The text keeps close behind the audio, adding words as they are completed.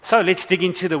So let's dig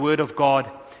into the Word of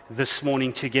God this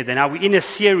morning together. Now, we're in a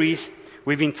series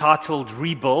we've entitled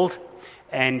Rebuild,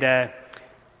 and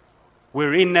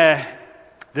we're in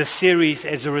this series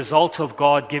as a result of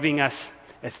God giving us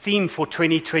a theme for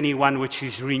 2021, which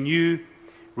is renew,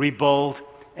 rebuild,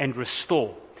 and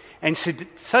restore. And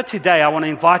so today I want to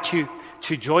invite you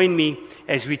to join me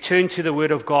as we turn to the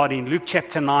Word of God in Luke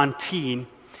chapter 19,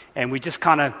 and we just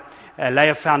kind of lay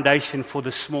a foundation for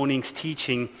this morning's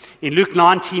teaching. In Luke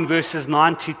 19, verses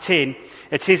 9 to 10,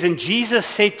 it says, "And Jesus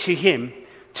said to him,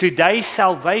 'Today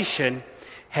salvation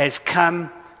has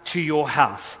come to your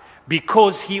house,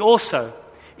 because he also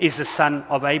is the son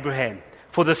of Abraham.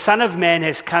 For the Son of Man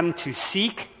has come to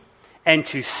seek and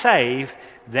to save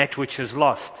that which is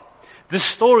lost.'" This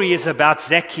story is about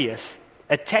Zacchaeus,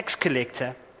 a tax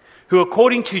collector, who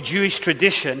according to Jewish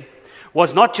tradition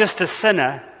was not just a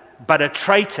sinner, but a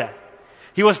traitor.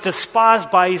 He was despised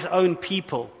by his own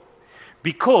people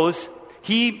because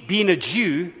he, being a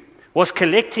Jew, was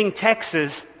collecting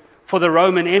taxes for the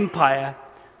Roman Empire,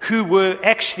 who were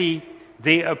actually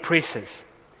their oppressors.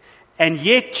 And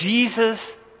yet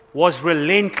Jesus was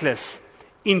relentless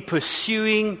in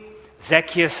pursuing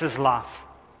Zacchaeus' life.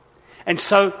 And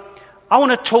so I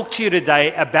want to talk to you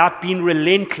today about being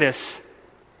relentless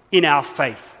in our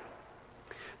faith.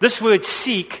 This word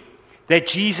seek that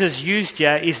Jesus used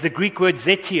here is the Greek word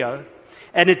zetio,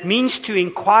 and it means to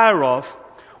inquire of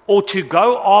or to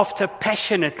go after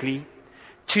passionately,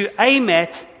 to aim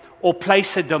at or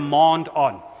place a demand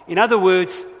on. In other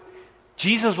words,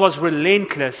 Jesus was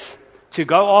relentless to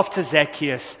go after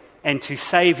Zacchaeus and to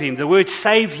save him. The word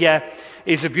save here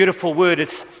is a beautiful word.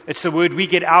 It's the word we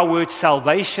get our word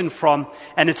salvation from,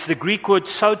 and it's the Greek word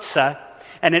sozo,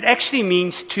 and it actually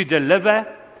means to deliver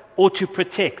or to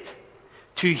protect,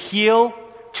 to heal,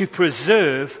 to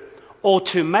preserve, or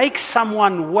to make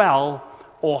someone well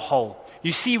or whole.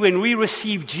 You see, when we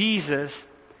receive Jesus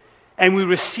and we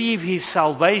receive his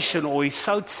salvation or his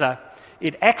sozo,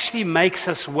 it actually makes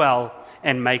us well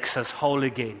and makes us whole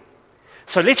again.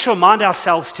 So let's remind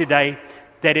ourselves today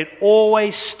that it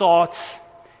always starts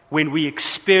when we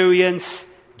experience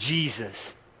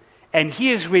Jesus. And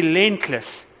he is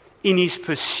relentless in his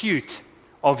pursuit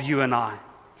of you and I.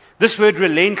 This word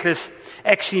relentless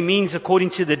actually means, according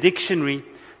to the dictionary,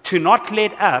 to not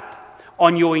let up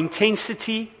on your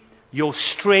intensity, your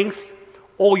strength,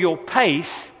 or your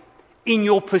pace in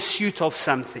your pursuit of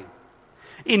something.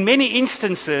 In many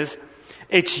instances,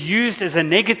 it's used as a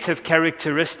negative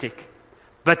characteristic,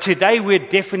 but today we're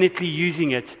definitely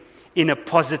using it in a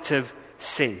positive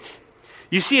sense.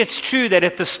 You see, it's true that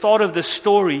at the start of the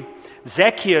story,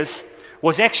 Zacchaeus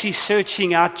was actually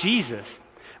searching out Jesus.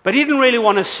 But he didn't really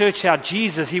want to search out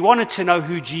Jesus. He wanted to know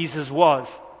who Jesus was.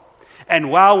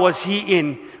 And wow, was he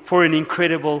in for an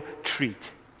incredible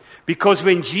treat. Because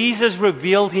when Jesus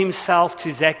revealed himself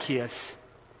to Zacchaeus,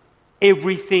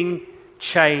 everything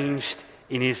changed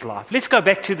in his life. Let's go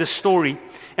back to the story,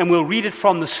 and we'll read it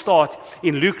from the start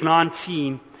in Luke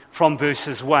 19 from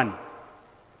verses 1.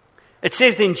 It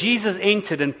says, "Then Jesus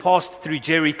entered and passed through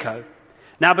Jericho.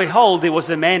 Now behold, there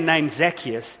was a man named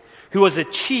Zacchaeus, who was a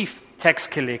chief tax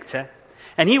collector,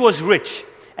 and he was rich,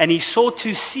 and he sought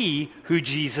to see who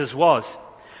Jesus was.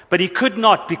 But he could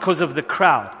not because of the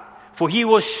crowd, for he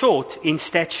was short in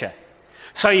stature.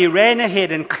 So he ran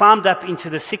ahead and climbed up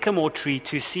into the sycamore tree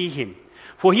to see him,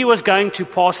 for he was going to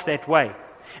pass that way.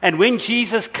 And when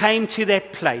Jesus came to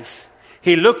that place,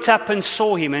 he looked up and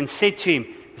saw him and said to him,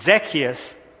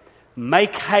 'Zacchaeus,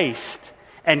 make haste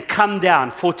and come down,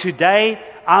 for today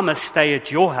I must stay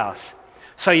at your house.'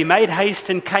 So he made haste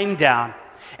and came down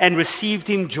and received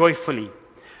him joyfully.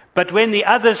 But when the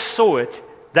others saw it,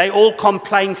 they all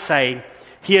complained, saying,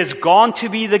 'He has gone to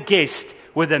be the guest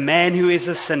with a man who is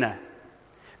a sinner.'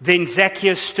 Then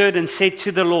Zacchaeus stood and said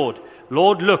to the Lord,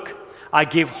 'Lord, look, I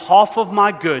give half of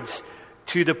my goods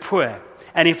to the poor.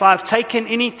 And if I've taken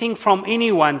anything from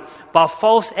anyone by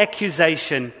false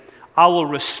accusation, I will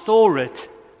restore it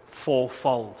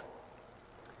fourfold.'"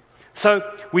 So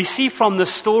we see from the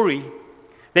story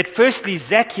that firstly,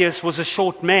 Zacchaeus was a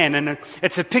short man, and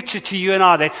it's a picture to you and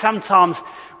I that sometimes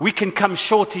we can come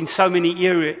short in so many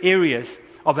areas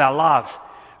of our lives.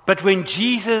 But when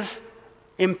Jesus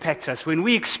impacts us, when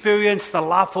we experience the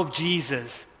life of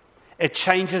Jesus, it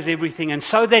changes everything. And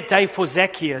so that day for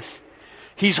Zacchaeus,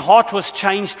 his heart was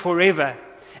changed forever,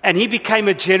 and he became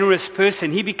a generous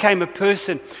person. He became a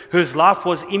person whose life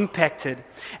was impacted.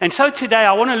 And so today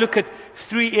I want to look at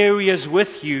 3 areas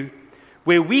with you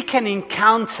where we can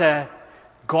encounter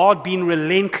God being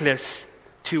relentless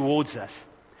towards us.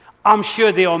 I'm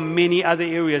sure there are many other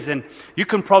areas, and you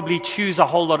can probably choose a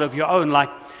whole lot of your own, like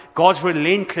God's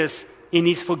relentless in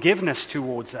his forgiveness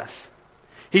towards us.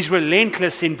 He's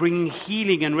relentless in bringing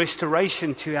healing and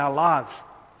restoration to our lives.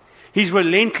 He's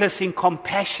relentless in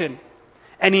compassion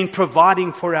and in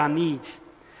providing for our needs.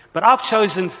 But I've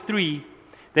chosen 3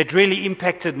 that really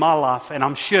impacted my life, and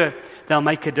I'm sure they'll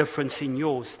make a difference in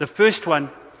yours. The first one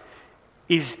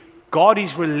is God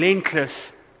is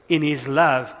relentless in his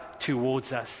love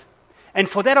towards us. And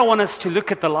for that, I want us to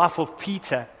look at the life of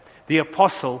Peter, the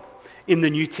apostle, in the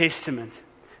New Testament.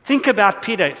 Think about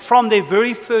Peter from their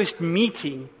very first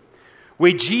meeting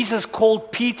where Jesus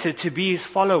called Peter to be his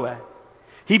follower.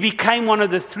 He became one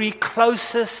of the 3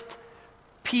 closest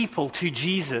people to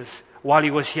Jesus while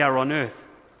he was here on earth.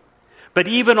 But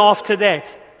even after that,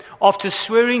 after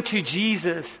swearing to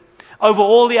Jesus over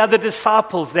all the other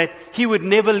disciples that he would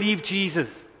never leave Jesus,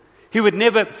 he would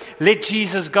never let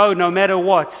Jesus go no matter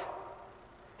what,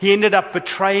 he ended up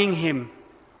betraying him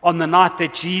on the night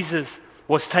that Jesus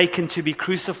was taken to be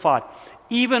crucified,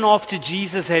 even after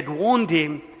Jesus had warned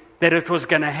him that it was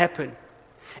going to happen.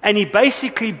 And he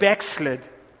basically backslid,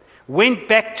 went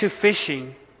back to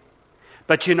fishing.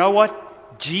 But you know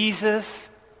what? Jesus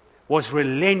was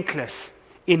relentless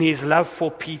in his love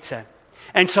for Peter.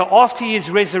 And so after his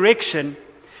resurrection,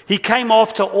 he came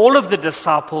after all of the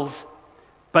disciples,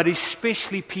 but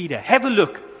especially Peter. Have a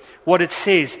look what it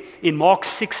says in Mark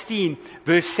 16,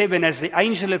 verse 7, as the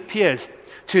angel appears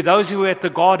to those who were at the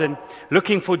garden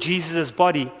looking for Jesus'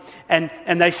 body. And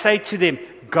they say to them,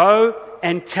 go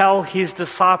and tell his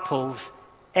disciples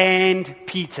and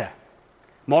Peter.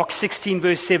 Mark 16,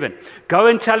 verse 7. Go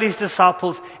and tell his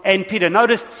disciples and Peter.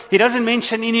 Notice, he doesn't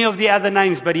mention any of the other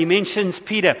names, but he mentions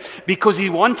Peter because he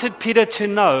wanted Peter to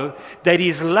know that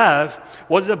his love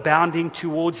was abounding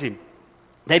towards him,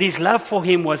 that his love for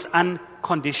him was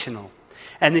unconditional.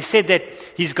 And they said that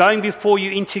he's going before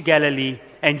you into Galilee,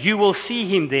 and you will see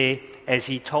him there as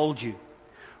he told you.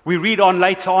 We read on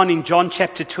later on in John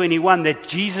chapter 21 that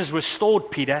Jesus restored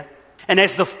Peter, and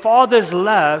as the Father's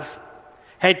love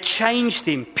had changed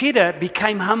him, Peter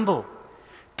became humble.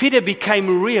 Peter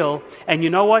became real, and you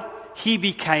know what? He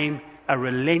became a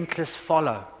relentless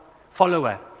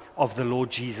follower of the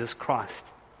Lord Jesus Christ.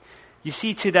 You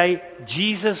see, today,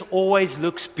 Jesus always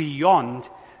looks beyond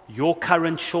your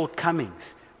current shortcomings,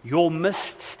 your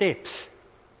missed steps,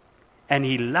 and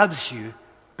he loves you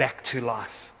back to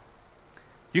life.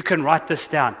 You can write this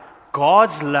down.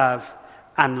 God's love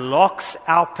unlocks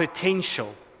our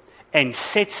potential and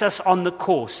sets us on the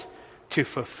course to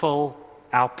fulfill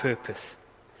our purpose.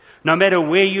 No matter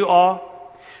where you are,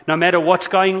 no matter what's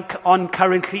going on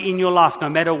currently in your life, no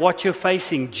matter what you're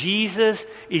facing, Jesus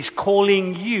is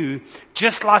calling you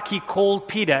just like he called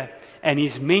Peter, and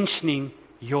he's mentioning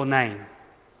your name.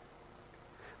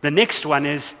 The next one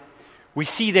is, we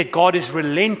see that God is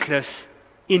relentless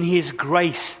in his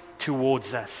grace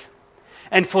towards us.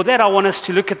 And for that, I want us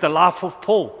to look at the life of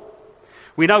Paul.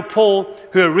 We know Paul,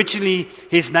 who originally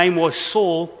his name was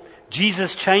Saul,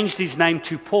 Jesus changed his name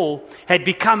to Paul, had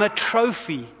become a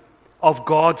trophy of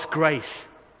God's grace.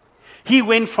 He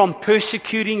went from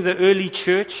persecuting the early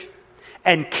church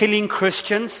and killing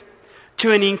Christians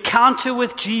to an encounter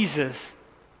with Jesus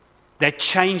that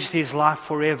changed his life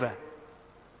forever.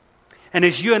 And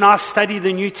as you and I study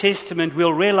the New Testament,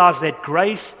 we'll realize that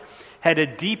grace had a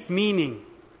deep meaning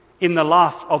in the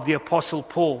life of the Apostle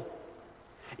Paul.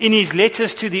 In his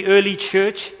letters to the early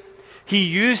church, he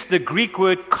used the Greek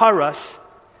word charis,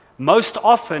 most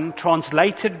often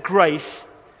translated grace,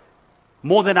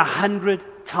 more than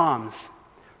 100 times.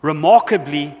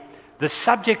 Remarkably, the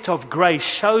subject of grace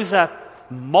shows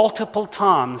up multiple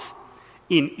times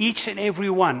in each and every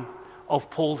one of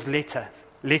Paul's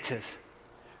letters.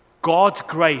 God's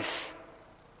grace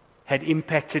had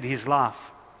impacted his life.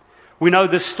 We know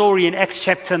the story in Acts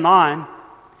chapter 9.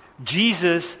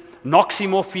 Jesus knocks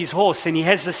him off his horse and he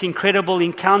has this incredible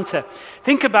encounter.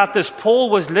 Think about this. Paul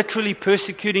was literally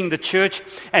persecuting the church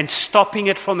and stopping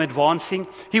it from advancing.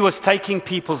 He was taking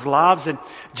people's lives, and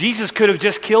Jesus could have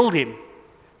just killed him.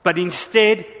 But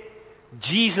instead,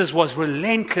 Jesus was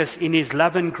relentless in his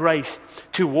love and grace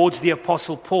towards the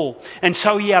Apostle Paul. And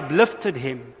so he uplifted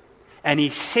him and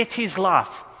he set his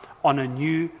life on a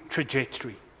new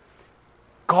trajectory.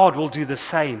 God will do the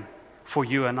same for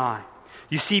you and I.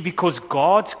 You see, because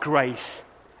God's grace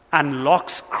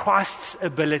unlocks Christ's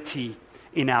ability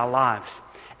in our lives.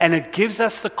 And it gives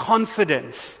us the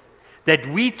confidence that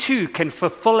we too can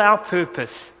fulfill our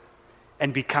purpose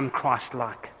and become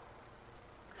Christ-like.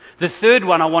 The third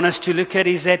one I want us to look at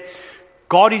is that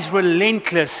God is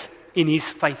relentless in his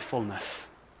faithfulness.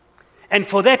 And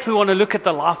for that, we want to look at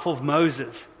the life of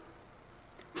Moses.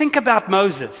 Think about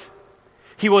Moses.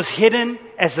 He was hidden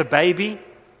as a baby.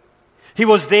 He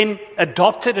was then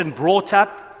adopted and brought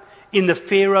up in the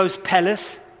Pharaoh's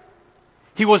palace.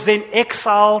 He was then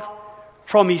exiled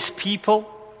from his people.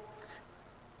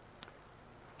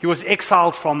 He was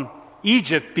exiled from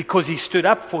Egypt because he stood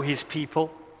up for his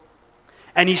people.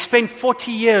 And he spent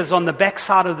 40 years on the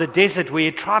backside of the desert where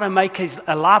he tried to make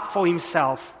a life for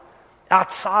himself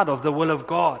outside of the will of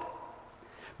God.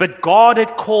 But God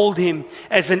had called him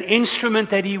as an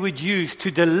instrument that he would use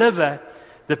to deliver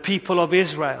the people of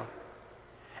Israel.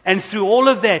 And through all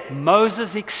of that,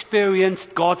 Moses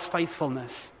experienced God's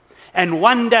faithfulness. And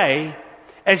one day,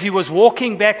 as he was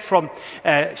walking back from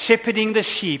shepherding the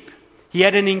sheep, he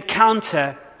had an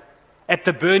encounter at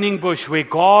the burning bush where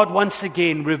God once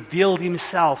again revealed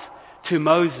himself to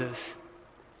Moses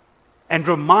and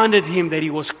reminded him that he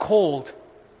was called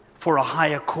for a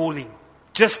higher calling,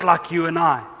 just like you and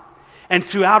I. And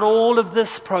throughout all of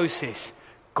this process,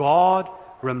 God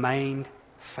remained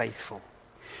faithful.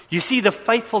 You see, the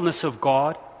faithfulness of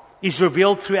God is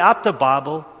revealed throughout the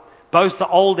Bible, both the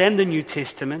Old and the New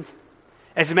Testament.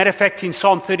 As a matter of fact, in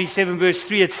Psalm 37 verse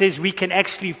 3, it says we can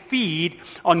actually feed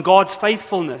on God's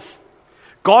faithfulness.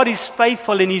 God is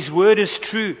faithful and His word is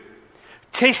true.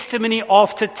 Testimony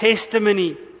after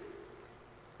testimony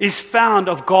is found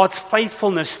of God's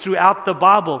faithfulness throughout the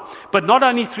Bible. But not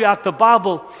only throughout the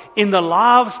Bible, in the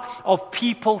lives of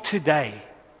people today.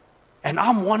 And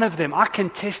I'm one of them. I can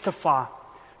testify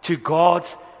to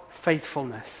God's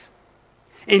faithfulness.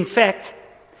 In fact,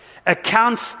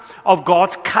 accounts of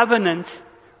God's covenant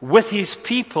with His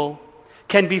people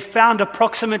can be found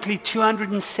approximately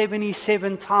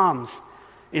 277 times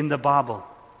in the Bible.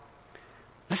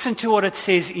 Listen to what it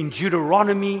says in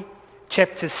Deuteronomy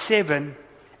chapter 7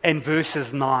 and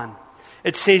verses 9.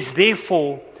 It says,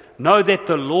 "Therefore, know that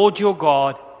the Lord your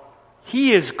God,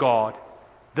 He is God,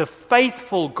 the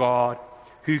faithful God,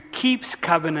 who keeps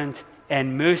covenant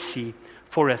and mercy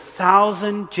for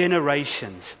 1,000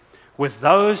 generations with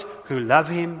those who love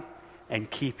Him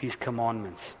and keep His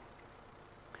commandments."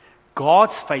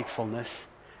 God's faithfulness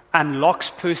unlocks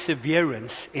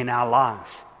perseverance in our lives,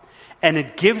 and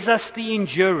it gives us the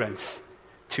endurance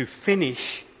to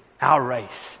finish our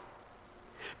race.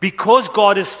 Because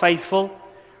God is faithful,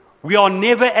 we are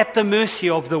never at the mercy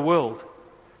of the world.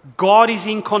 God is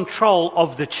in control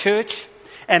of the church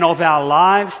and of our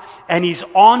lives, and His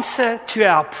answer to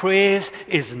our prayers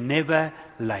is never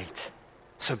late.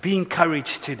 So be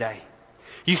encouraged today.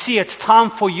 You see, it's time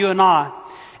for you and I,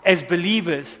 as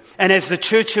believers and as the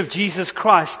Church of Jesus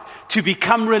Christ, to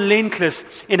become relentless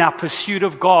in our pursuit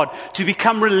of God, to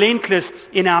become relentless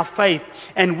in our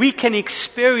faith. And we can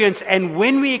experience, and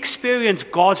when we experience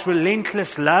God's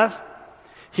relentless love,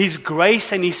 His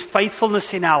grace and His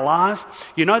faithfulness in our lives,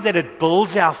 you know that it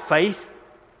builds our faith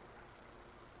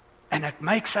and it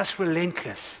makes us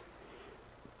relentless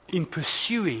in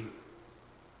pursuing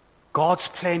God's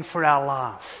plan for our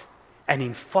lives and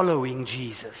in following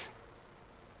Jesus.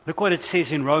 Look what it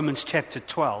says in Romans chapter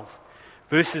 12,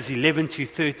 verses 11 to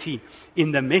 13.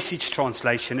 In the Message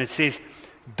translation, it says,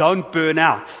 "Don't burn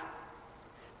out.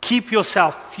 Keep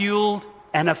yourself fueled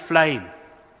and aflame.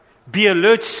 Be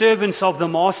alert servants of the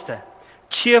Master,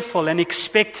 cheerful and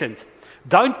expectant.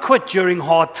 Don't quit during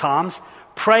hard times.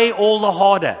 Pray all the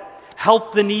harder.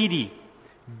 Help the needy.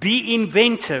 Be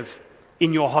inventive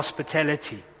in your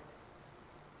hospitality."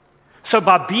 So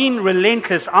by being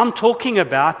relentless, I'm talking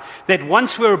about that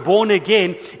once we're born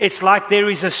again, it's like there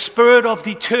is a spirit of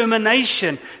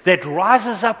determination that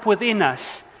rises up within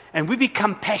us, and we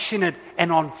become passionate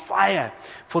and on fire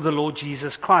for the Lord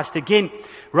Jesus Christ. Again,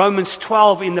 Romans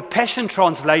 12 in the Passion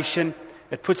Translation,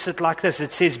 it puts it like this.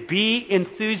 It says, "Be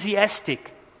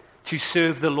enthusiastic to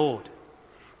serve the Lord,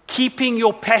 keeping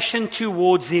your passion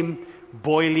towards Him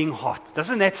boiling hot."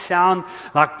 Doesn't that sound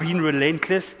like being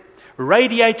relentless?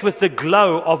 Radiate with the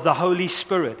glow of the Holy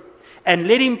Spirit and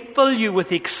let Him fill you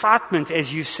with excitement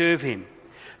as you serve Him.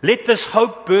 Let this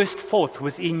hope burst forth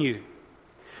within you,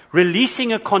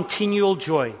 releasing a continual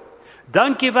joy.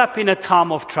 Don't give up in a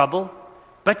time of trouble,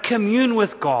 but commune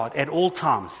with God at all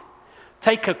times.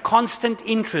 Take a constant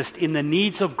interest in the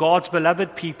needs of God's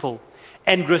beloved people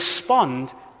and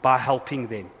respond by helping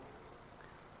them.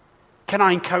 Can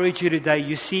I encourage you today?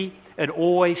 You see, it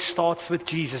always starts with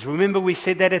Jesus. Remember we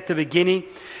said that at the beginning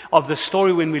of the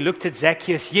story when we looked at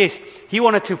Zacchaeus. Yes, he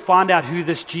wanted to find out who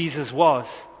this Jesus was,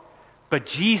 but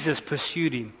Jesus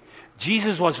pursued him.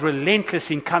 Jesus was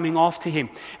relentless in coming after him.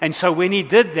 And so when he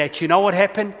did that, you know what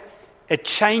happened? It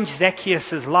changed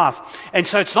Zacchaeus' life. And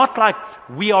so it's not like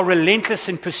we are relentless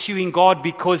in pursuing God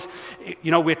because,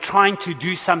 we're trying to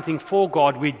do something for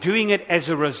God. We're doing it as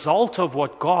a result of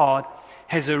what God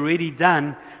has already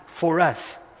done for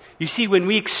us. You see, when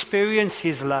we experience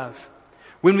His love,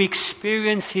 when we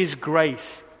experience His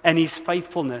grace and His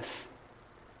faithfulness,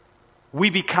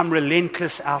 we become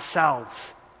relentless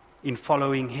ourselves in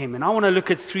following Him. And I want to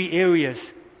look at 3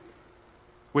 areas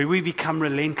where we become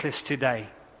relentless today.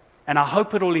 And I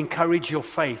hope it will encourage your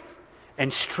faith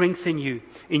and strengthen you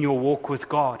in your walk with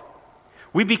God.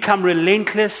 We become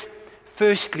relentless,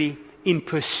 firstly, in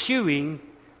pursuing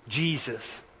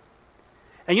Jesus.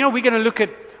 And we're going to look at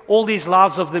all these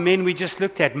lives of the men we just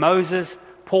looked at, Moses,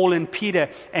 Paul, and Peter,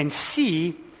 and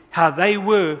see how they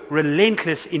were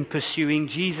relentless in pursuing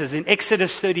Jesus. In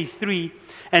Exodus 33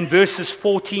 and verses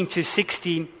 14 to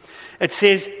 16, it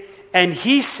says, "And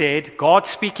he said," God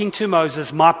speaking to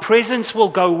Moses, "My presence will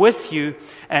go with you,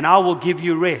 and I will give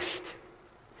you rest."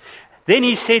 Then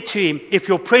he said to him, "If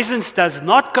your presence does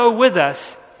not go with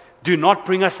us, do not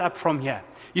bring us up from here."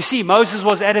 You see, Moses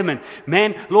was adamant.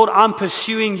 "Man, Lord, I'm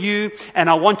pursuing you, and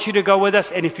I want you to go with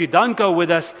us. And if you don't go with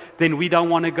us, then we don't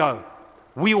want to go.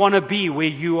 We want to be where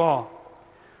you are."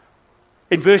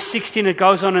 In verse 16, it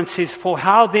goes on and says, "For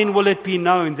how then will it be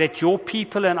known that your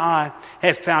people and I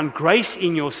have found grace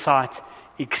in your sight,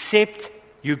 except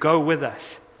you go with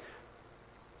us?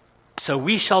 So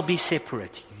we shall be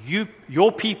separate,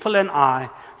 your people and I,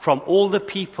 from all the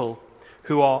people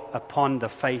who are upon the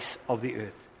face of the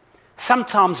earth."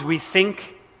 Sometimes we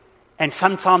think, and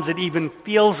sometimes it even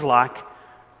feels like,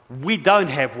 we don't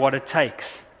have what it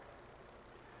takes.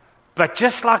 But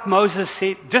just like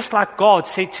God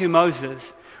said to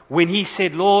Moses, when he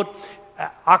said, "Lord,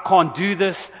 I can't do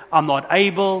this, I'm not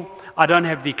able, I don't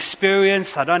have the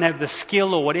experience, I don't have the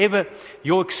skill," or whatever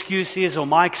your excuse is or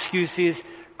my excuse is,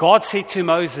 God said to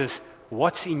Moses,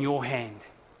 "What's in your hand?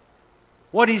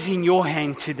 What is in your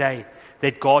hand today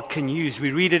that God can use?"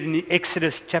 We read it in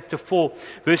Exodus chapter 4,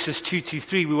 verses 2 to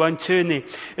 3. We won't turn there.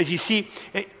 As you see,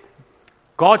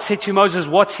 God said to Moses,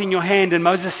 "What's in your hand?" And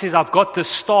Moses says, "I've got this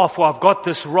staff," or "I've got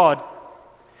this rod."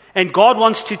 And God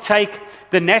wants to take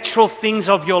the natural things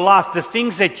of your life, the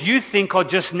things that you think are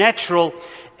just natural,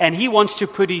 and He wants to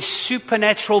put His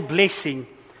supernatural blessing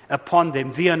upon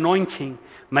them. The anointing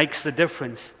makes the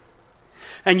difference.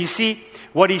 And you see,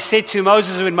 what He said to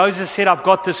Moses, when Moses said, "I've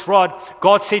got this rod,"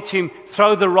 God said to him,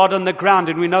 "Throw the rod on the ground."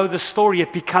 And we know the story,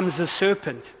 it becomes a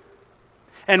serpent.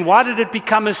 And why did it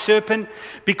become a serpent?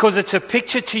 Because it's a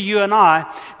picture to you and I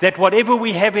that whatever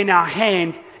we have in our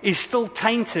hand is still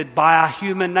tainted by our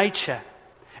human nature.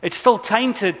 It's still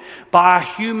tainted by our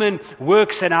human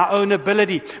works and our own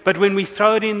ability. But when we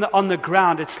throw it on the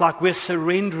ground, it's like we're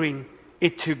surrendering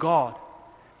it to God.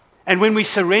 And when we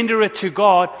surrender it to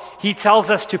God, He tells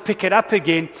us to pick it up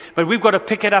again, but we've got to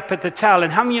pick it up at the tail.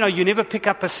 And how many you never pick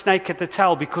up a snake at the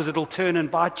tail because it'll turn and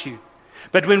bite you.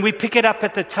 But when we pick it up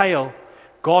at the tail,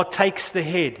 God takes the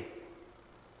head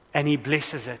and He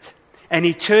blesses it. And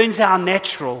He turns our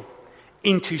natural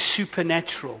into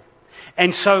supernatural.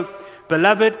 And so,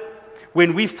 beloved,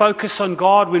 when we focus on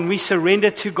God, when we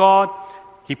surrender to God,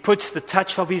 He puts the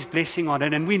touch of His blessing on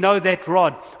it. And we know that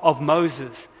rod of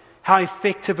Moses, how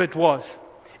effective it was.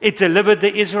 It delivered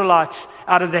the Israelites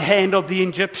out of the hand of the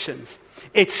Egyptians.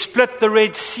 It split the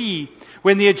Red Sea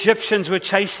when the Egyptians were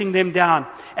chasing them down.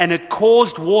 And it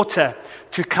caused water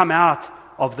to come out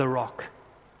of the rock.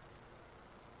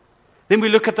 Then we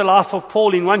look at the life of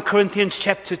Paul in 1 Corinthians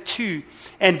chapter 2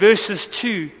 and verses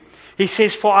 2. He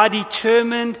says, "For I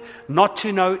determined not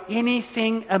to know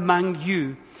anything among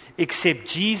you except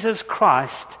Jesus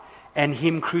Christ and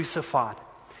Him crucified."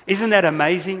 Isn't that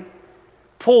amazing?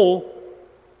 Paul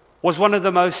was one of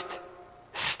the most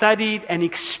studied and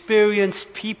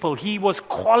experienced people. He was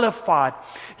qualified.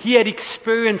 He had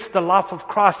experienced the life of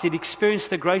Christ. He had experienced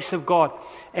the grace of God.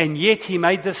 And yet he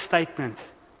made this statement.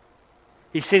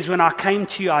 He says, "When I came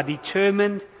to you, I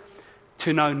determined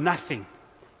to know nothing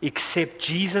except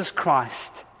Jesus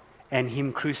Christ and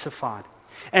Him crucified."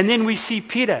 And then we see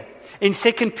Peter in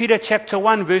 2 Peter chapter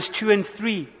 1, verse 2 and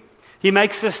 3. He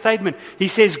makes this statement. He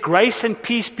says, "Grace and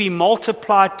peace be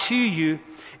multiplied to you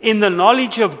in the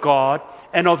knowledge of God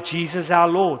and of Jesus our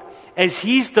Lord, as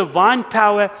His divine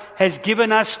power has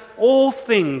given us all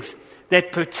things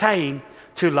that pertain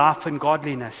to life and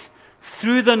godliness,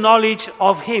 through the knowledge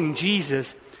of Him,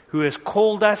 Jesus, who has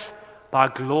called us by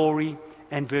glory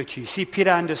and virtue." See, Peter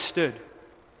understood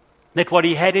that what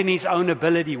he had in his own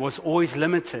ability was always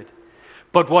limited.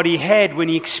 But what he had when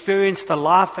he experienced the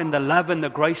life and the love and the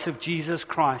grace of Jesus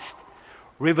Christ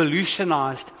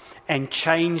revolutionized and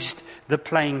changed the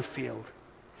playing field.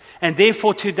 And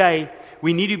therefore today,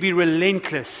 we need to be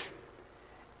relentless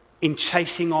in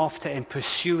chasing after and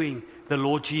pursuing the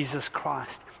Lord Jesus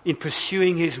Christ. in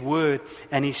pursuing His Word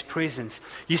and His presence.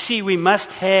 You see, we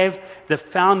must have the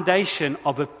foundation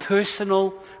of a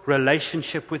personal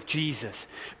relationship with Jesus.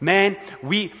 Man,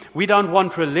 we don't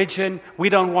want religion, we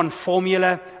don't want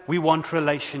formula, we want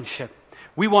relationship.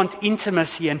 We want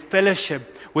intimacy and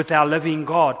fellowship with our living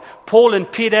God. Paul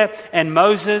and Peter and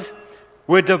Moses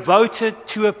were devoted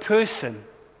to a person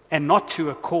and not to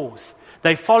a cause.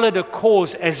 They followed a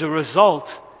cause as a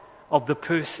result of the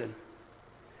person.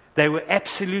 They were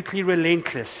absolutely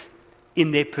relentless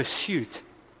in their pursuit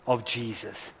of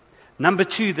Jesus. Number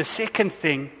two, the second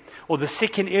thing, or the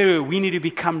second area we need to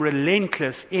become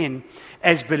relentless in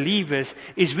as believers,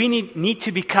 is we need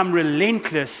to become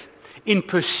relentless in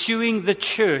pursuing the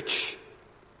church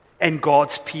and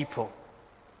God's people.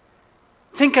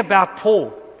 Think about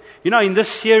Paul. You know, in this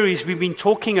series we've been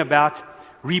talking about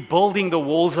rebuilding the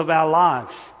walls of our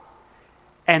lives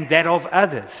and that of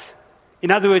others.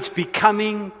 In other words,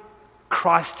 becoming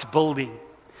Christ's building.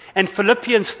 And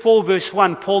Philippians 4 verse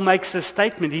 1, Paul makes a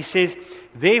statement. He says,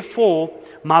 "Therefore,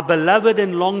 my beloved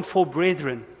and longed for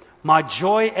brethren, my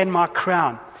joy and my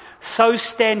crown, so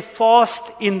stand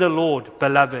fast in the Lord,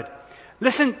 beloved."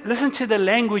 Listen to the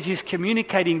language he's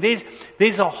communicating.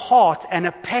 There's a heart and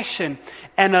a passion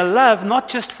and a love, not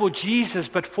just for Jesus,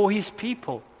 but for His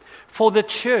people, for the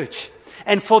church,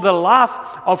 and for the life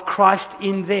of Christ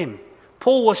in them.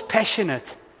 Paul was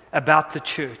passionate about the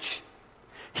church.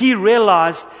 He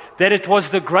realized that it was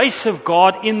the grace of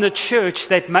God in the church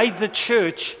that made the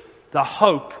church the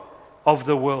hope of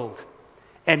the world.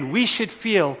 And we should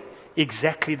feel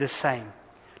exactly the same.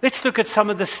 Let's look at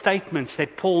some of the statements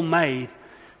that Paul made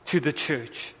to the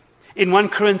church. In 1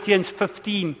 Corinthians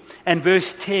 15 and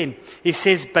verse 10, he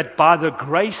says, "But by the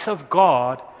grace of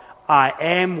God, I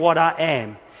am what I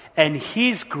am, and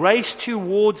His grace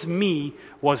towards me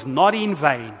was not in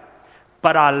vain.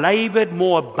 But I labored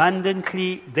more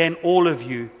abundantly than all of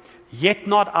you, yet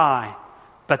not I,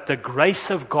 but the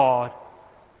grace of God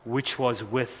which was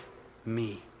with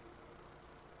me."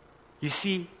 You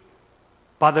see,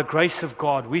 by the grace of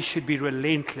God, we should be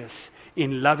relentless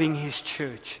in loving His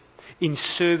church, in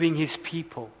serving His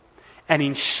people, and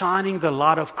in shining the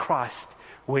light of Christ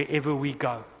wherever we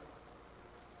go.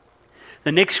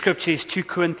 The next scripture is 2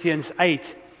 Corinthians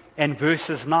 8 and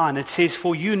verses 9. It says,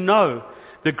 "For you know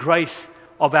the grace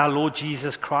of our Lord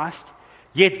Jesus Christ,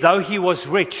 yet though He was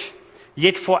rich,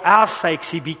 yet for our sakes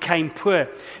He became poor,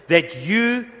 that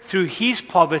you through His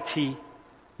poverty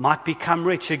might become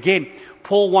rich." Again,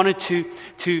 Paul wanted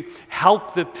to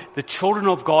help the children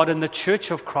of God and the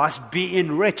church of Christ be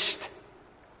enriched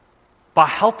by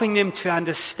helping them to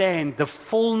understand the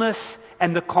fullness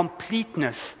and the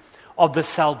completeness of the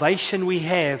salvation we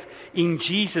have in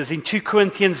Jesus. In 2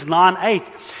 Corinthians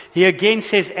 9:8, he again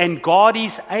says, "And God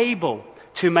is able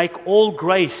to make all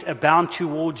grace abound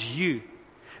towards you,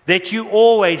 that you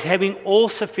always, having all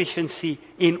sufficiency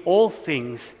in all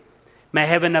things, may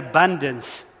have an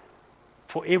abundance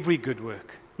for every good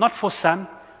work." Not for some,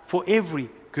 for every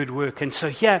good work. And so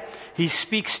here he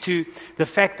speaks to the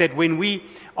fact that when we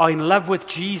are in love with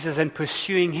Jesus and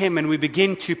pursuing Him, and we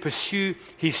begin to pursue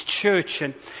His church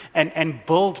and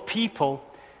build people,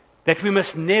 that we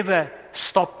must never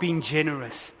stop being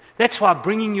generous. That's why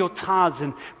bringing your tithes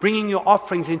and bringing your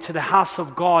offerings into the house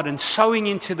of God and sowing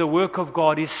into the work of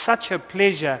God is such a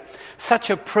pleasure, such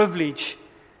a privilege,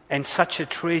 and such a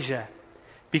treasure,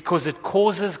 because it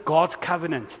causes God's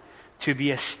covenant to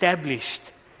be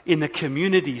established in the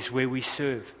communities where we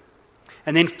serve.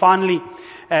 And then finally,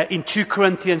 in 2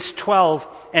 Corinthians 12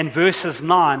 and verses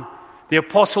 9, the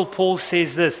Apostle Paul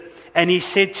says this, "And he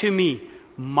said to me,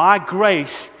 my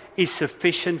grace is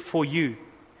sufficient for you,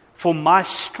 for my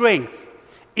strength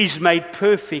is made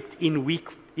perfect in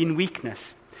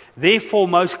weakness. Therefore,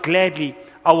 most gladly,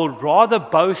 I will rather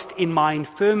boast in my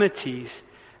infirmities,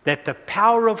 that the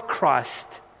power of Christ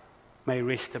may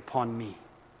rest upon me."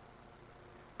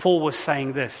 Paul was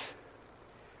saying this: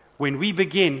 when we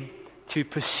begin to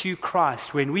pursue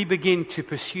Christ, when we begin to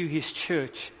pursue His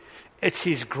church, it's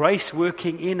His grace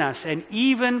working in us. And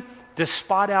even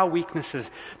despite our weaknesses,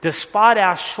 despite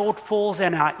our shortfalls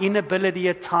and our inability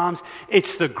at times,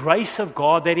 it's the grace of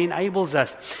God that enables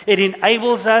us. It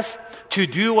enables us to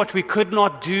do what we could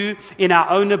not do in our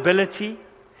own ability.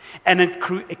 And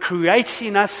it creates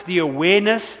in us the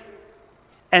awareness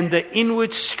and the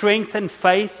inward strength and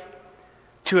faith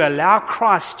to allow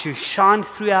Christ to shine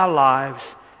through our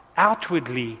lives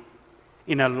outwardly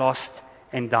in a lost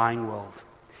and dying world.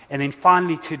 And then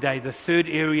finally today, the third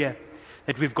area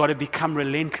that we've got to become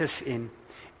relentless in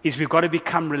is we've got to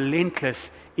become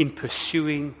relentless in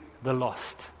pursuing the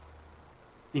lost.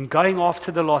 in going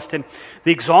after the lost. And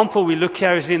the example we look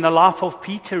here is in the life of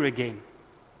Peter again.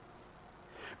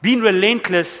 Being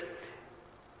relentless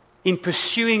in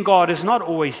pursuing God is not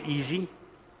always easy,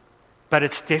 but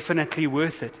it's definitely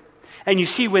worth it. And you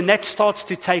see, when that starts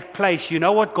to take place, you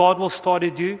know what God will start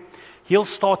to do? He'll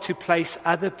start to place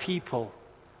other people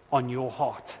on your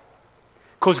heart.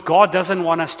 Because God doesn't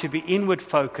want us to be inward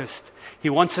focused. He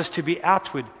wants us to be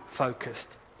outward focused.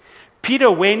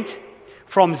 Peter went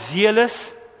from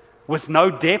zealous with no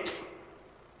depth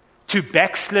to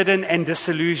backslidden and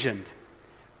disillusioned.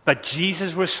 But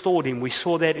Jesus restored him. We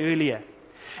saw that earlier.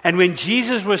 And when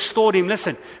Jesus restored him,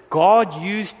 listen, God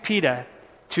used Peter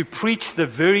to preach the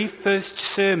very first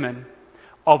sermon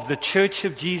of the Church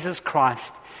of Jesus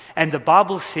Christ. And the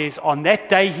Bible says on that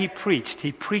day he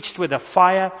preached with a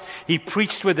fire, he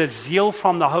preached with a zeal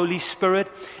from the Holy Spirit,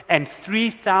 and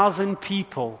 3,000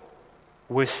 people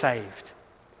were saved.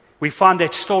 We find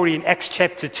that story in Acts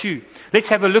chapter 2. Let's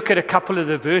have a look at a couple of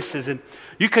the verses, and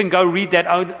you can go read that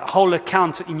whole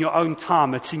account in your own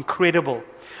time. It's incredible.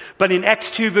 But in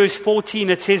Acts 2 verse 14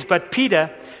 it says, "But Peter,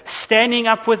 standing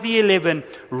up with the 11,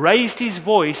 raised his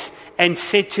voice and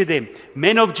said to them,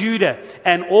 'Men of Judah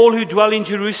and all who dwell in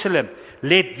Jerusalem,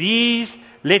 let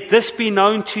this be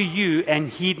known to you and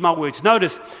heed my words.'"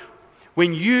 Notice,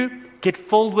 when you get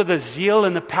filled with the zeal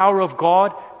and the power of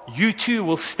God, you too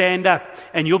will stand up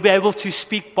and you'll be able to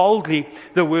speak boldly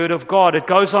the word of God. It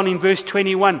goes on in verse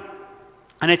 21.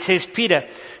 And it says, Peter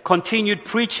continued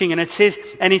preaching, and it says,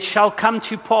 "And it shall come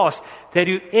to pass that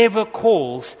whoever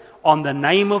calls on the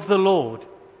name of the Lord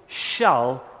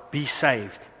shall be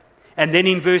saved." And then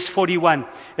in verse 41,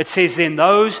 it says, "Then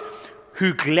those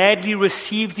who gladly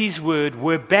received his word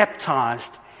were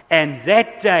baptized, and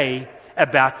that day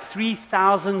about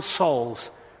 3,000 souls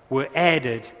were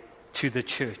added to the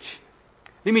church."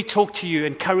 Let me talk to you,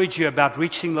 encourage you about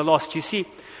reaching the lost. You see,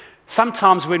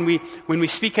 sometimes when we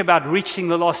speak about reaching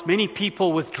the lost, many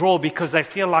people withdraw because they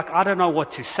feel like, I don't know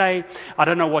what to say, I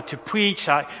don't know what to preach,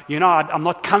 I'm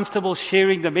not comfortable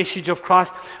sharing the message of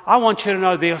Christ. I want you to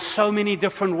know there are so many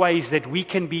different ways that we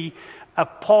can be a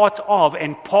part of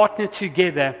and partner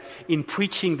together in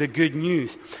preaching the good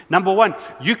news. Number one,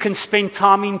 you can spend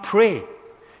time in prayer.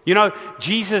 You know,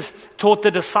 Jesus taught the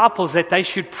disciples that they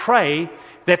should pray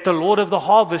that the Lord of the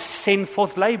harvest send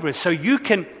forth laborers. So you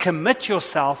can commit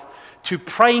yourself to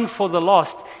praying for the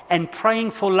lost and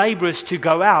praying for laborers to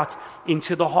go out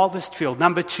into the harvest field.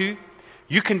 Number two,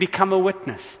 you can become a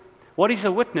witness. What is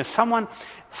a witness?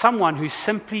 Someone who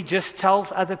simply just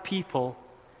tells other people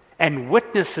and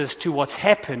witnesses to what's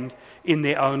happened in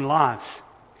their own lives.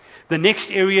 The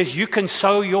next area is you can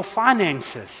sow your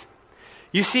finances.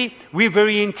 You see, we're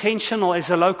very intentional as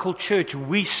a local church.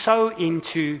 We sow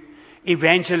into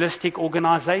evangelistic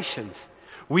organizations.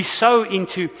 We sow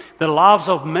into the lives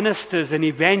of ministers and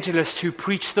evangelists who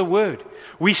preach the word.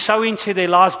 We sow into their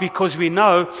lives because we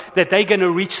know that they're going to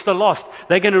reach the lost.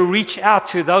 They're going to reach out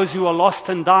to those who are lost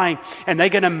and dying, and they're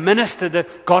going to minister the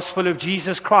gospel of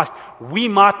Jesus Christ. We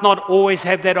might not always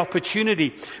have that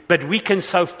opportunity, but we can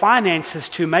sow finances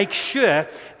to make sure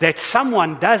that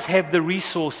someone does have the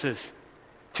resources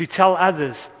to tell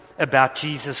others about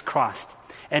Jesus Christ.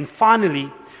 And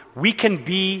finally, we can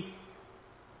be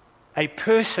a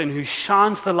person who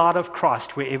shines the light of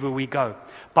Christ wherever we go.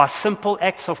 By simple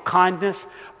acts of kindness,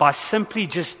 by simply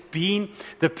just being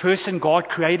the person God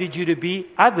created you to be,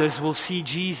 others will see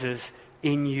Jesus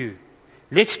in you.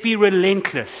 Let's be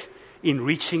relentless in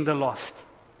reaching the lost.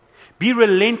 Be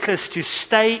relentless to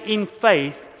stay in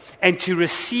faith and to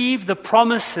receive the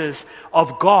promises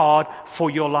of God for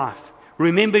your life.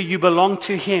 Remember, you belong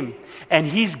to Him, and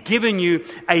He's given you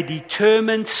a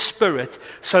determined spirit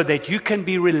so that you can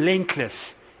be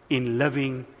relentless in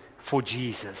living for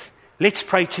Jesus. Let's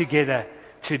pray together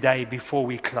today before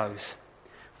we close.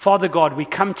 Father God, we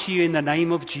come to you in the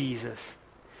name of Jesus.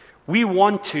 We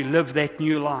want to live that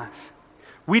new life.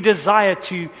 We desire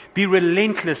to be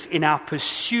relentless in our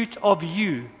pursuit of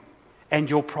you and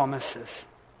your promises.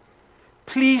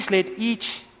 Please let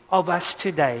each of us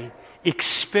today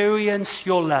experience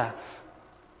your love,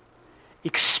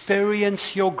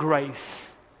 experience your grace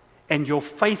and your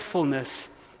faithfulness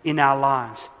in our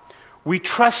lives. We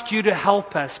trust you to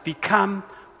help us become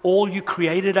all you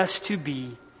created us to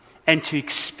be and to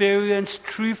experience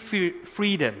true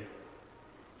freedom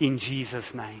in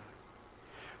Jesus' name.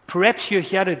 Perhaps you're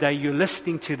here today, you're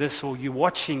listening to this or you're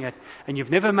watching it, and you've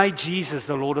never made Jesus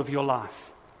the Lord of your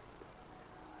life.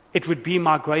 It would be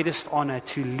my greatest honor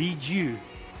to lead you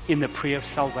in the prayer of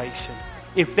salvation.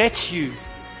 If that's you,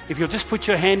 if you'll just put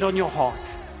your hand on your heart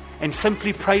and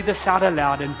simply pray this out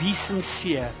aloud and be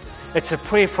sincere. It's a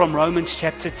prayer from Romans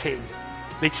chapter 10.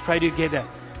 Let's pray together.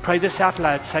 Pray this out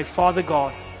loud. Say, Father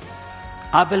God,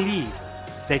 I believe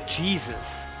that Jesus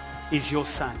is your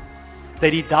Son,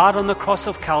 that He died on the cross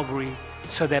of Calvary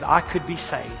so that I could be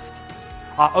saved.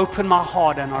 I open my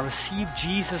heart and I receive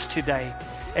Jesus today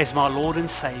as my Lord and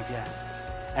Savior.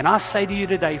 And I say to you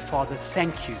today, Father,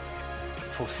 thank you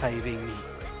for saving me.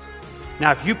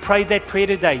 Now, if you prayed that prayer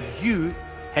today, you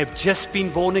have just been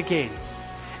born again.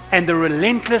 And the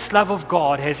relentless love of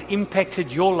God has impacted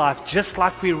your life, just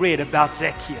like we read about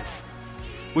Zacchaeus.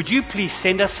 Would you please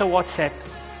send us a WhatsApp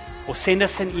or send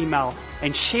us an email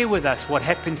and share with us what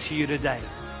happened to you today?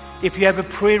 If you have a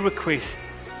prayer request,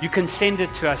 you can send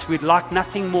it to us. We'd like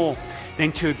nothing more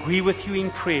than to agree with you in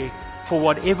prayer for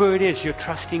whatever it is you're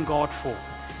trusting God for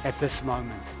at this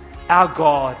moment. Our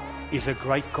God is a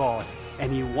great God,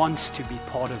 and He wants to be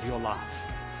part of your life.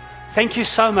 Thank you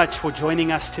so much for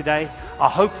joining us today. I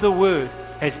hope the Word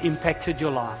has impacted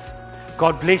your life.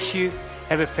 God bless you.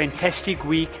 Have a fantastic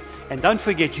week. And don't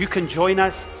forget, you can join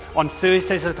us on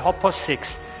Thursdays at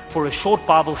 6:30 for a short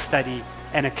Bible study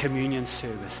and a communion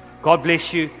service. God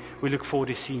bless you. We look forward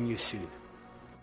to seeing you soon.